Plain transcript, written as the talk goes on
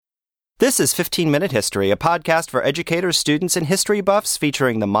This is 15-Minute History, a podcast for educators, students, and history buffs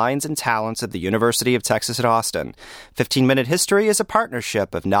featuring the minds and talents of the University of Texas at Austin. 15-Minute History is a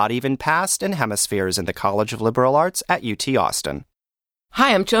partnership of Not Even Past and Hemispheres in the College of Liberal Arts at UT Austin.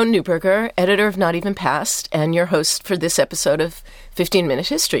 Hi, I'm Joan Neuberger, editor of Not Even Past, and your host for this episode of 15-Minute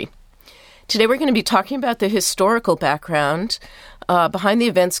History. Today we're going to be talking about the historical background behind the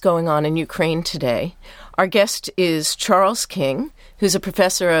events going on in Ukraine today. Our guest is Charles King, who's a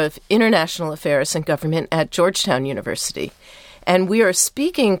professor of international affairs and government at Georgetown University. And we are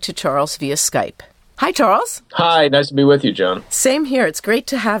speaking to Charles via Skype. Hi, Charles. Hi, nice to be with you, Joan. Same here. It's great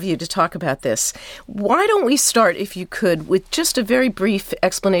to have you to talk about this. Why don't we start, if you could, with just a very brief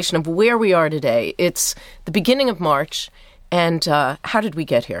explanation of where we are today. It's the beginning of March, and how did we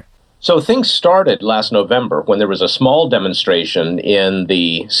get here? So things started last November when there was a small demonstration in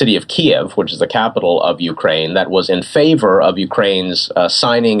the city of Kiev, which is the capital of Ukraine, that was in favor of Ukraine's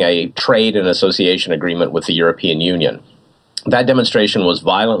signing a trade and association agreement with the European Union. That demonstration was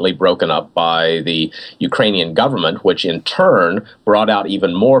violently broken up by the Ukrainian government, which in turn brought out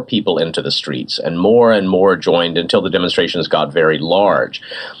even more people into the streets, and more joined until the demonstrations got very large.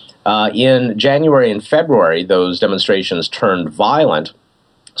 In January and February, those demonstrations turned violent.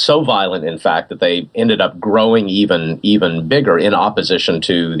 So violent, in fact, that they ended up growing even bigger in opposition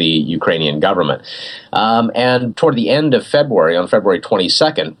to the Ukrainian government. And toward the end of February, on February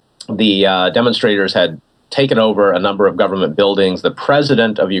 22nd, the demonstrators had taken over a number of government buildings. The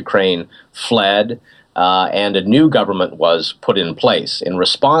president of Ukraine fled, and a new government was put in place. In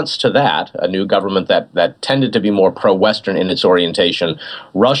response to that, a new government that tended to be more pro-Western in its orientation,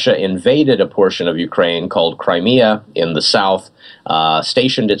 Russia invaded a portion of Ukraine called Crimea in the south,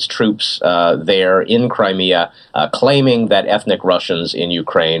 stationed its troops there in Crimea, claiming that ethnic Russians in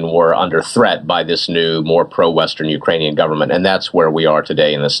Ukraine were under threat by this new, more pro-Western Ukrainian government. And that's where we are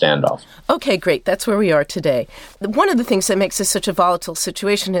today in the standoff. Okay, great. That's where we are today. One of the things that makes this such a volatile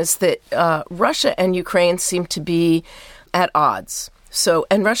situation is that Russia and Ukraine seem to be at odds.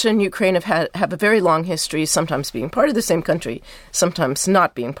 And Russia and Ukraine have a very long history, sometimes being part of the same country, sometimes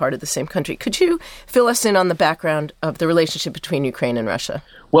not being part of the same country. Could you fill us in on the background of the relationship between Ukraine and Russia?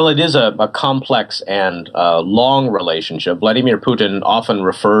 Well, it is a complex and long relationship. Vladimir Putin often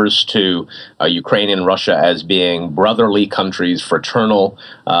refers to Ukraine and Russia as being brotherly countries, fraternal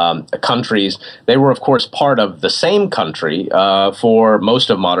countries. They were, of course, part of the same country for most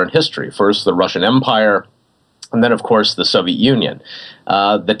of modern history. First, the Russian Empire, and then, of course, the Soviet Union.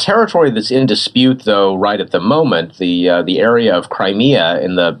 The territory that's in dispute, though, right at the moment, the area of Crimea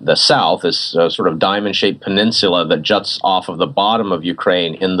in the south, this sort of diamond-shaped peninsula that juts off of the bottom of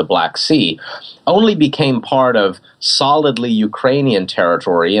Ukraine in the Black Sea, only became part of solidly Ukrainian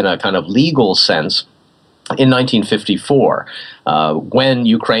territory in a kind of legal sense in 1954. When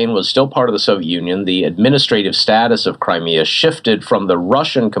Ukraine was still part of the Soviet Union, the administrative status of Crimea shifted from the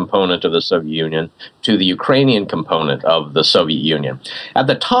Russian component of the Soviet Union to the Ukrainian component of the Soviet Union. At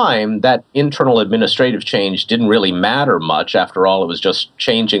the time, that internal administrative change didn't really matter much. After all, it was just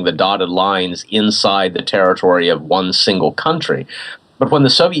changing the dotted lines inside the territory of one single country. But when the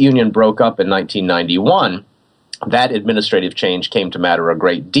Soviet Union broke up in 1991, that administrative change came to matter a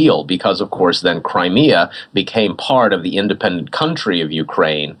great deal because, of course, then Crimea became part of the independent country of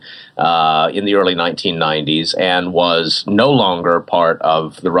Ukraine in the early 1990s and was no longer part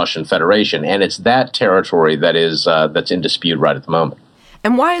of the Russian Federation. And it's that territory that is that's in dispute right at the moment.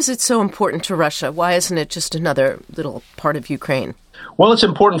 And why is it so important to Russia? Why isn't it just another little part of Ukraine? Well, it's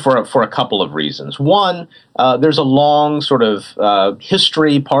important for a couple of reasons. One, there's a long sort of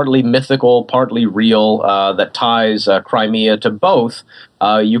history, partly mythical, partly real, that ties Crimea to both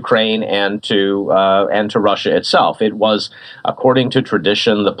Ukraine and to Russia itself. It was, according to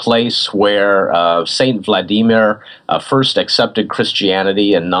tradition, the place where Saint Vladimir first accepted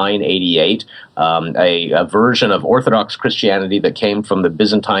Christianity in 988. A version of Orthodox Christianity that came from the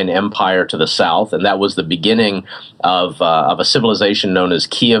Byzantine Empire to the south, and that was the beginning of a civilization known as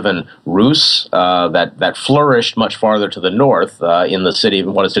Kievan Rus that flourished much farther to the north in the city,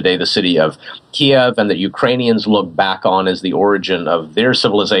 what is today the city of Kiev, and that Ukrainians look back on as the origin of their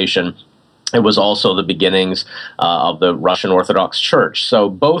civilization. It was also the beginnings of the Russian Orthodox Church. So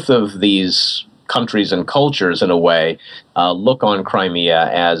both of these countries and cultures, in a way, look on Crimea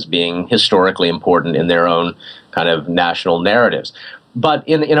as being historically important in their own kind of national narratives. But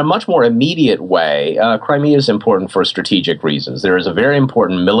in a much more immediate way, Crimea is important for strategic reasons. There is a very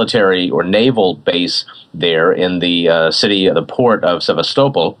important military or naval base there in the city, the port of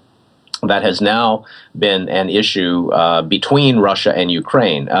Sevastopol. that has now been an issue between Russia and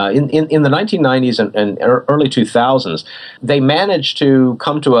Ukraine. In the 1990s and early 2000s, they managed to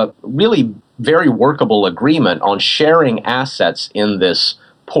come to a really very workable agreement on sharing assets in this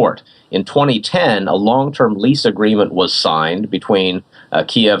port. In 2010, a long-term lease agreement was signed between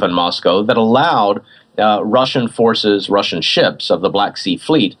Kiev and Moscow that allowed Russian forces, Russian ships of the Black Sea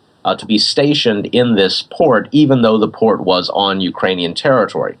Fleet to be stationed in this port, even though the port was on Ukrainian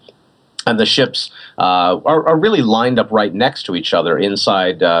territory. And the ships are really lined up right next to each other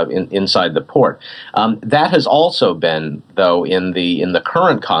inside the port. That has also been, though, in the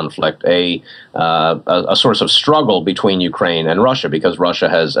current conflict, a source of struggle between Ukraine and Russia, because Russia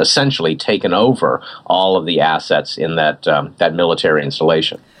has essentially taken over all of the assets in that military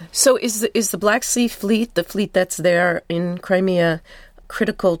installation. So, is the Black Sea Fleet, the fleet that's there in Crimea,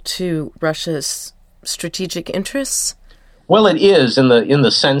 critical to Russia's strategic interests? Well, it is in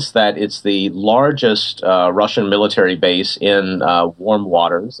the sense that it's the largest Russian military base in warm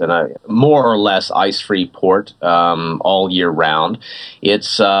waters and a more or less ice-free port all year round.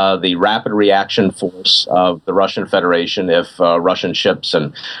 It's the rapid reaction force of the Russian Federation if Russian ships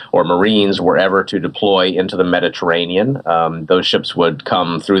or Marines were ever to deploy into the Mediterranean. Those ships would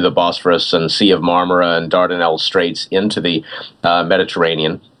come through the Bosphorus and Sea of Marmara and Dardanelles Straits into the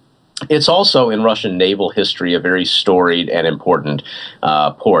Mediterranean. It's also, in Russian naval history, a very storied and important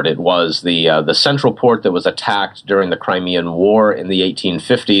port. It was the central port that was attacked during the Crimean War in the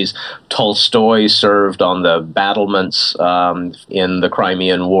 1850s. Tolstoy served on the battlements in the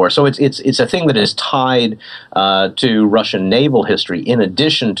Crimean War. So it's a thing that is tied to Russian naval history, in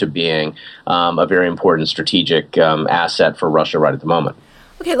addition to being a very important strategic asset for Russia right at the moment.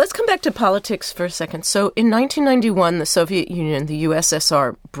 Okay, let's come back to politics for a second. So in 1991, the Soviet Union, the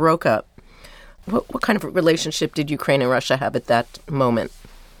USSR, broke up. What kind of relationship did Ukraine and Russia have at that moment?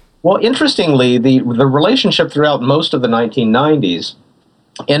 Well, interestingly, the relationship throughout most of the 1990s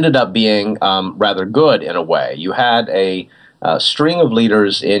ended up being rather good in a way. You had a string of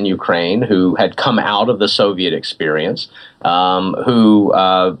leaders in Ukraine who had come out of the Soviet experience, who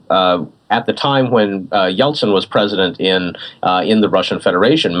at the time when Yeltsin was president in the Russian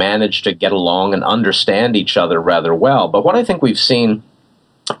Federation, managed to get along and understand each other rather well. But what I think we've seen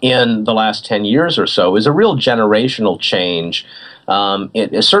in the last 10 years or so is a real generational change,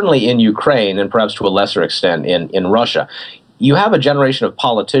 certainly in Ukraine and perhaps to a lesser extent in Russia. You have a generation of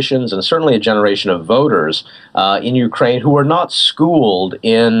politicians and certainly a generation of voters in Ukraine who are not schooled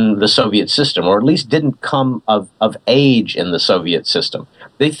in the Soviet system, or at least didn't come of age in the Soviet system.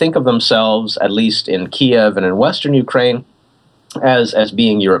 They think of themselves, at least in Kiev and in Western Ukraine, as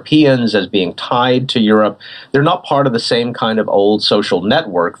being Europeans, as being tied to Europe. They're not part of the same kind of old social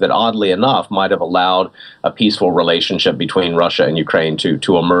network that, oddly enough, might have allowed a peaceful relationship between Russia and Ukraine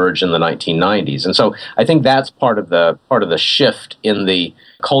to emerge in the 1990s. And so I think that's part of the shift in the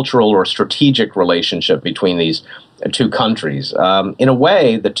cultural or strategic relationship between these two countries. In a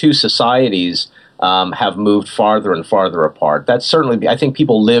way, the two societies have moved farther and farther apart. That's certainly, I think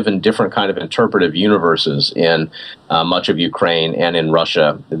people live in different kind of interpretive universes in much of Ukraine and in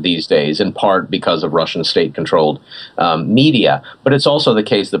Russia these days, in part because of Russian state-controlled media. But it's also the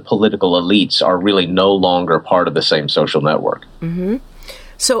case that political elites are really no longer part of the same social network. Mm-hmm.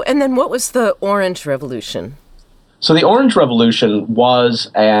 So, and then what was the Orange Revolution? So the Orange Revolution was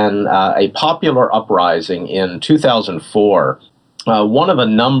a popular uprising in 2004, one of a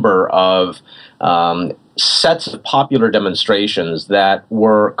number of sets of popular demonstrations that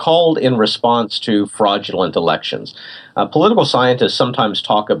were called in response to fraudulent elections. Political scientists sometimes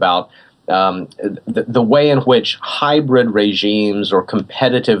talk about the way in which hybrid regimes or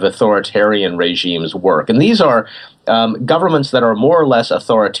competitive authoritarian regimes work. And these are governments that are more or less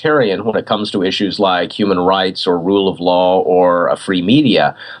authoritarian when it comes to issues like human rights or rule of law or a free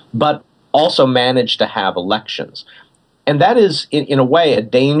media, but also manage to have elections. And that is, in a way, a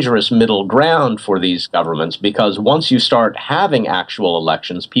dangerous middle ground for these governments, because once you start having actual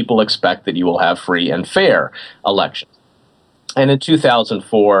elections, people expect that you will have free and fair elections. And in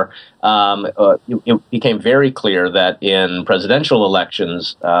 2004, it became very clear that in presidential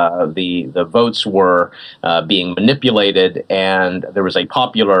elections, the votes were being manipulated, and there was a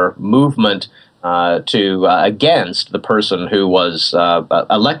popular movement against the person who was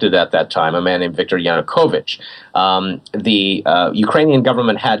elected at that time, a man named Viktor Yanukovych. The Ukrainian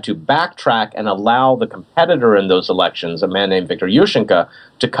government had to backtrack and allow the competitor in those elections, a man named Viktor Yushchenko,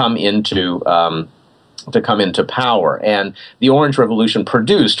 to come into power. And the Orange Revolution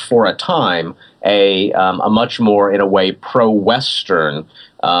produced, for a time, a much more, in a way, pro-Western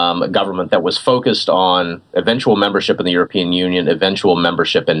government that was focused on eventual membership in the European Union, eventual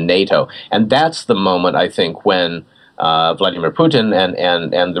membership in NATO. And that's the moment, I think, when Vladimir Putin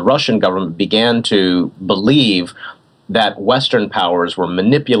and the Russian government began to believe that Western powers were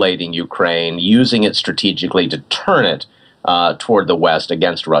manipulating Ukraine, using it strategically to turn it toward the West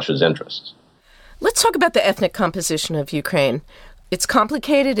against Russia's interests. Let's talk about the ethnic composition of Ukraine. It's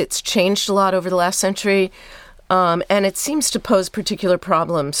complicated. It's changed a lot over the last century. And it seems to pose particular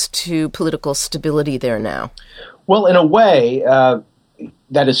problems to political stability there now. Well, in a way,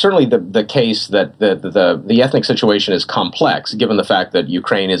 that is certainly the case that the ethnic situation is complex, given the fact that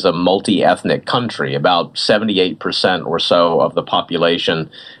Ukraine is a multi-ethnic country. About 78% or so of the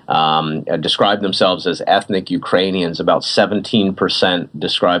population describe themselves as ethnic Ukrainians. About 17%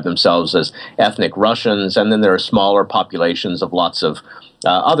 describe themselves as ethnic Russians. And then there are smaller populations of lots of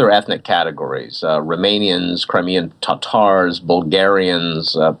other ethnic categories, Romanians, Crimean Tatars,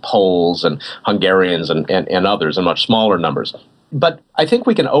 Bulgarians, Poles, and Hungarians, and others in much smaller numbers. But I think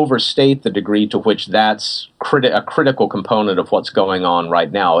we can overstate the degree to which that's a critical component of what's going on right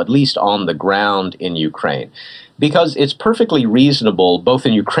now, at least on the ground in Ukraine. Because it's perfectly reasonable, both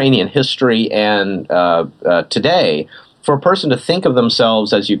in Ukrainian history and today, for a person to think of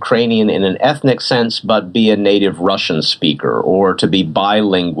themselves as Ukrainian in an ethnic sense, but be a native Russian speaker, or to be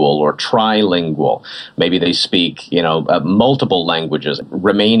bilingual or trilingual. Maybe they speak, multiple languages,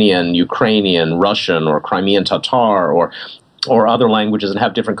 Romanian, Ukrainian, Russian, or Crimean Tatar, or other languages, and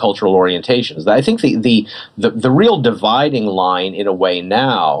have different cultural orientations. I think the real dividing line, in a way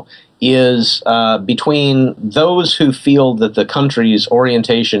now, is between those who feel that the country's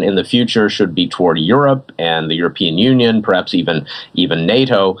orientation in the future should be toward Europe and the European Union, perhaps even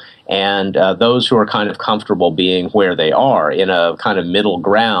NATO, and those who are kind of comfortable being where they are, in a kind of middle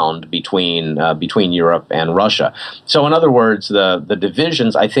ground between Europe and Russia. So in other words, the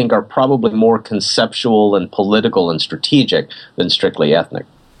divisions, I think, are probably more conceptual and political and strategic than strictly ethnic.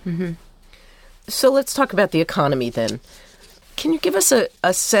 Mm-hmm. So let's talk about the economy then. Can you give us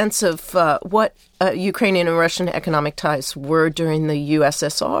a sense of what Ukrainian and Russian economic ties were during the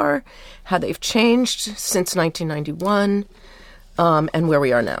USSR, how they've changed since 1991, and where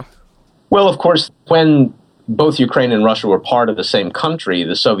we are now? Well, of course, when both Ukraine and Russia were part of the same country,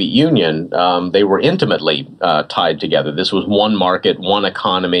 the Soviet Union, they were intimately tied together. This was one market, one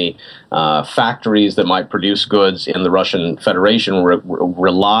economy. Factories that might produce goods in the Russian Federation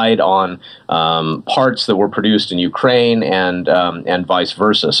relied on parts that were produced in Ukraine, and vice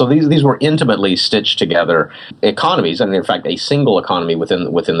versa. So these were intimately stitched together economies, and in fact, a single economy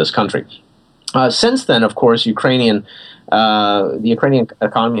within this country. Since then, of course, the Ukrainian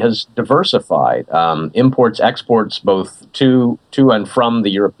economy has diversified. Imports, exports, both to and from the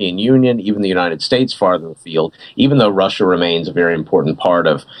European Union, even the United States farther afield, even though Russia remains a very important part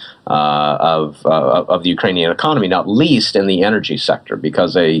of the Ukrainian economy, not least in the energy sector,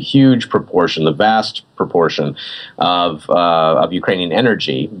 because a huge proportion, the vast proportion of Ukrainian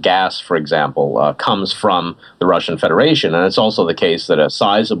energy, gas, for example, comes from the Russian Federation. And it's also the case that a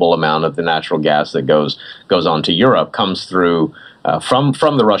sizable amount of the natural gas that goes on to Europe comes through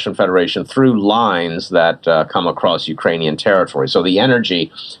from the Russian Federation through lines that come across Ukrainian territory. So the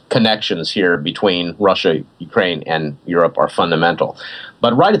energy connections here between Russia, Ukraine, and Europe are fundamental.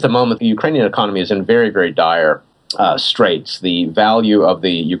 But right at the moment, the Ukrainian economy is in very, very dire straits. The value of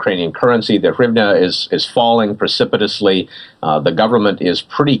the Ukrainian currency, the hryvnia, is falling precipitously. The government is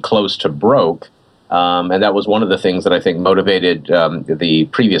pretty close to broke. And that was one of the things that I think motivated the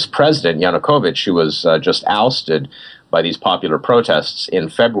previous president, Yanukovych, who was just ousted by these popular protests in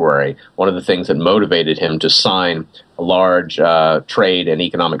February. One of the things that motivated him to sign a large trade and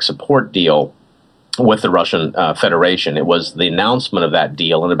economic support deal with the Russian Federation. It was the announcement of that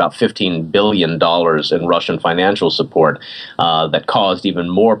deal and about $15 billion in Russian financial support that caused even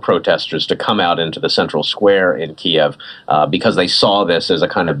more protesters to come out into the central square in Kiev because they saw this as a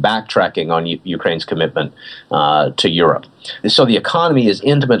kind of backtracking on Ukraine's commitment to Europe. So the economy is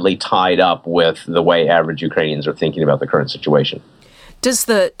intimately tied up with the way average Ukrainians are thinking about the current situation. Does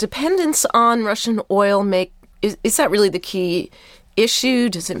the dependence on Russian oil is that really the key issue?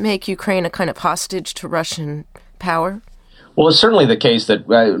 Does it make Ukraine a kind of hostage to Russian power? Well, it's certainly the case that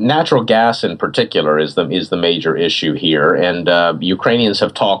natural gas in particular is the major issue here. And Ukrainians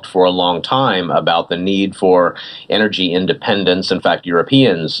have talked for a long time about the need for energy independence. In fact,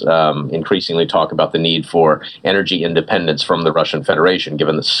 Europeans increasingly talk about the need for energy independence from the Russian Federation,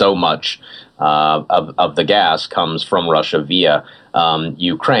 given that so much of the gas comes from Russia via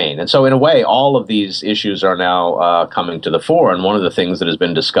Ukraine. And so in a way, all of these issues are now coming to the fore. And one of the things that has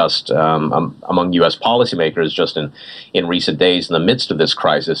been discussed among U.S. policymakers just in recent days in the midst of this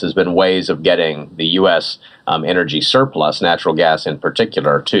crisis has been ways of getting the U.S. Energy surplus, natural gas in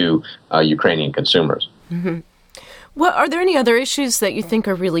particular, to Ukrainian consumers. Mm-hmm. Well, are there any other issues that you think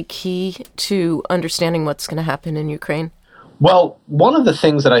are really key to understanding what's going to happen in Ukraine? Well, one of the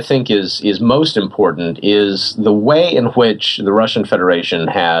things that I think is most important is the way in which the Russian Federation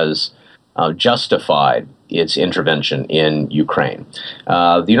has justified its intervention in Ukraine.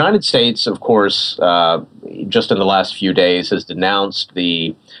 The United States, of course, just in the last few days has denounced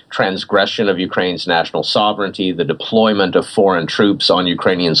the transgression of Ukraine's national sovereignty, the deployment of foreign troops on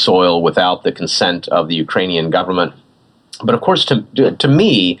Ukrainian soil without the consent of the Ukrainian government. But of course, to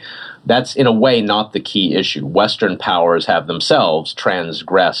me, that's in a way not the key issue. Western powers have themselves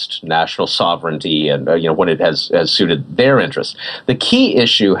transgressed national sovereignty, and when it has suited their interests. The key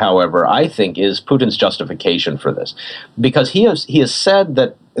issue, however, I think, is Putin's justification for this, because he has said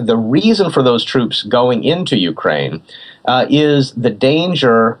that the reason for those troops going into Ukraine is the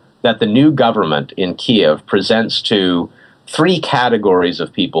danger that the new government in Kiev presents to three categories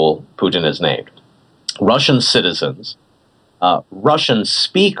of people Putin has named: Russian citizens, Russian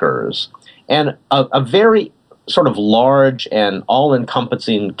speakers, and a very sort of large and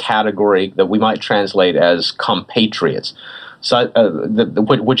all-encompassing category that we might translate as compatriots. So,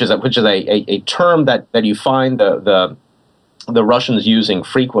 which is a term that you find the Russians using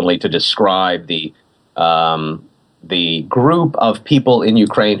frequently to describe the group of people in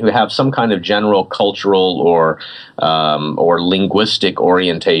Ukraine who have some kind of general cultural or linguistic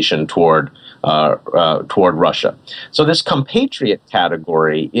orientation toward Russia. So this compatriot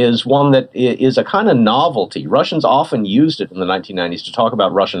category is one that is a kind of novelty. Russians often used it in the 1990s to talk about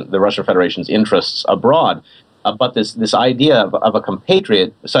the Russian Federation's interests abroad. But this idea of a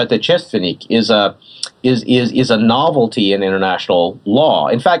compatriot, соотечественник, is a novelty in international law.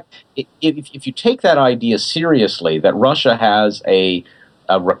 In fact, if you take that idea seriously, that Russia has a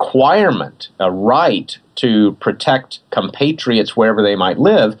requirement, a right to protect compatriots wherever they might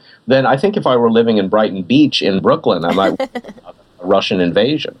live, then I think if I were living in Brighton Beach in Brooklyn, I might want a Russian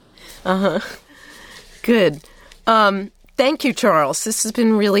invasion. Uh-huh. Good. Thank you, Charles. This has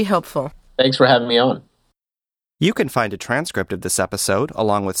been really helpful. Thanks for having me on. You can find a transcript of this episode,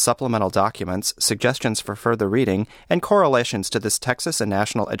 along with supplemental documents, suggestions for further reading, and correlations to the Texas and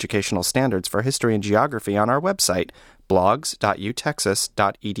National Educational Standards for History and Geography on our website,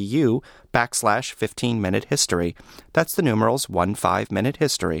 blogs.utexas.edu/15-minute history. That's the numerals 15-minute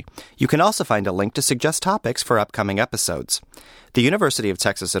history. You can also find a link to suggest topics for upcoming episodes. The University of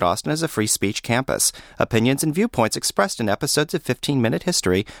Texas at Austin is a free speech campus. Opinions and viewpoints expressed in episodes of 15-minute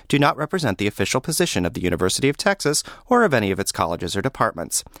history do not represent the official position of the University of Texas or of any of its colleges or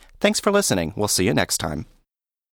departments. Thanks for listening. We'll see you next time.